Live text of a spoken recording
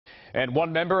And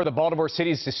one member of the Baltimore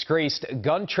City's disgraced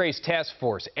gun trace task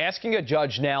force asking a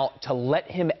judge now to let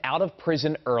him out of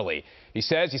prison early. He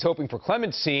says he's hoping for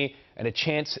clemency and a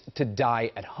chance to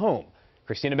die at home.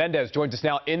 Christina Mendez joins us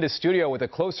now in the studio with a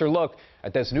closer look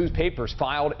at those newspapers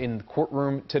filed in the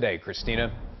courtroom today.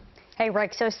 Christina. Hey,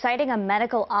 Rick, so citing a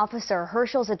medical officer,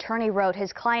 Herschel's attorney wrote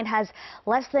his client has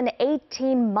less than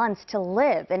 18 months to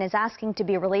live and is asking to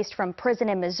be released from prison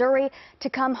in Missouri to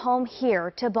come home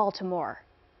here to Baltimore.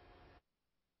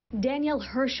 Daniel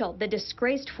Hersl, the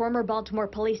disgraced former Baltimore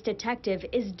police detective,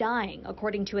 is dying,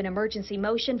 according to an emergency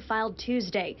motion filed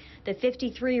Tuesday. The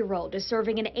 53-year-old is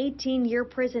serving an 18-year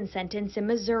prison sentence in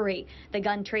Missouri. The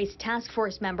gun trace task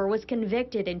force member was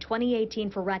convicted in 2018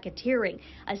 for racketeering,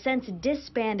 a since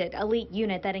disbanded elite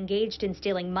unit that engaged in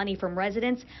stealing money from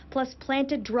residents, plus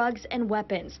planted drugs and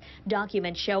weapons.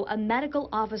 Documents show a medical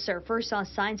officer first saw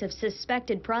signs of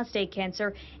suspected prostate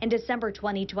cancer in December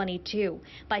 2022.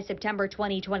 By September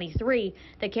 2023,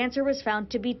 the cancer was found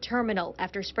to be terminal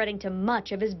after spreading to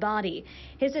much of his body.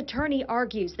 His attorney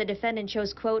argues the defendant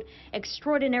shows, quote,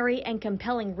 extraordinary and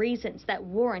compelling reasons that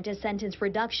warrant a sentence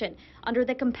reduction under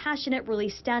the compassionate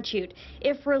release statute.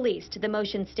 If released, the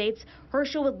motion states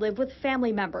Herschel would live with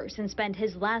family members and spend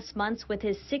his last months with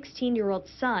his 16-year-old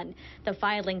son. The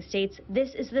filing states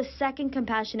this is the second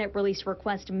compassionate release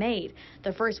request made.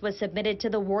 The first was submitted to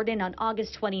the warden on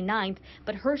August 29th,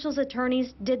 but Herschel's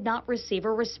attorneys did not receive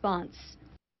a response.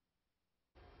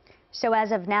 So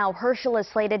as of now, Herschel is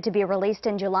slated to be released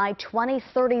in July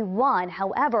 2031.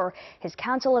 However, his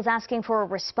counsel is asking for a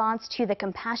response to the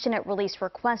compassionate release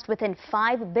request within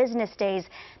 5 business days.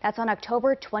 That's on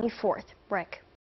October 24th. Rick.